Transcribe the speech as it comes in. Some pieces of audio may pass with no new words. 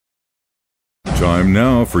Time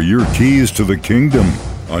now for your keys to the kingdom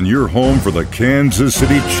on your home for the Kansas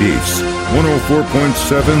City Chiefs.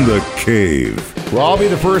 104.7 The Cave. Well, I'll be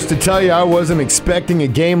the first to tell you I wasn't expecting a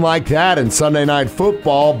game like that in Sunday Night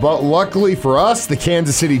Football, but luckily for us, the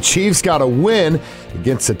Kansas City Chiefs got a win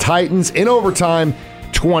against the Titans in overtime,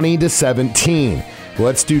 20-17.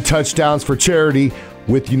 Let's do touchdowns for charity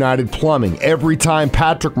with United Plumbing. Every time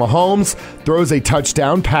Patrick Mahomes throws a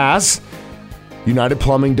touchdown pass, United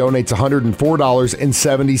Plumbing donates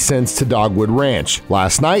 $104.70 to Dogwood Ranch.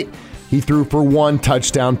 Last night, he threw for one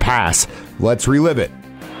touchdown pass. Let's relive it.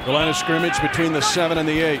 The line of scrimmage between the 7 and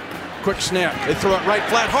the 8. Quick snap. They throw it right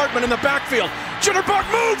flat. Hardman in the backfield. Jitterbug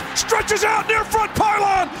moves. Stretches out near front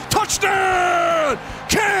pylon. Touchdown!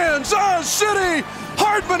 Kansas City!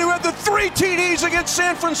 Hardman, who had the 3 TDs against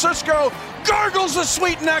San Francisco, gargles the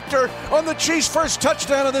sweet nectar on the Chiefs' first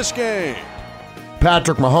touchdown of this game.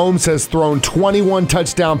 Patrick Mahomes has thrown 21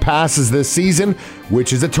 touchdown passes this season,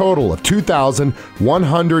 which is a total of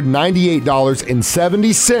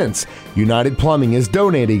 $2,198.70 United Plumbing is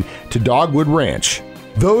donating to Dogwood Ranch.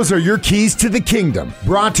 Those are your keys to the kingdom,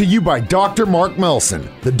 brought to you by Dr. Mark Melson,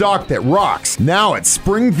 the doc that rocks, now at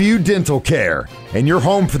Springview Dental Care, and your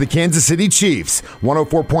home for the Kansas City Chiefs,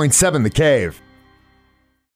 104.7 The Cave.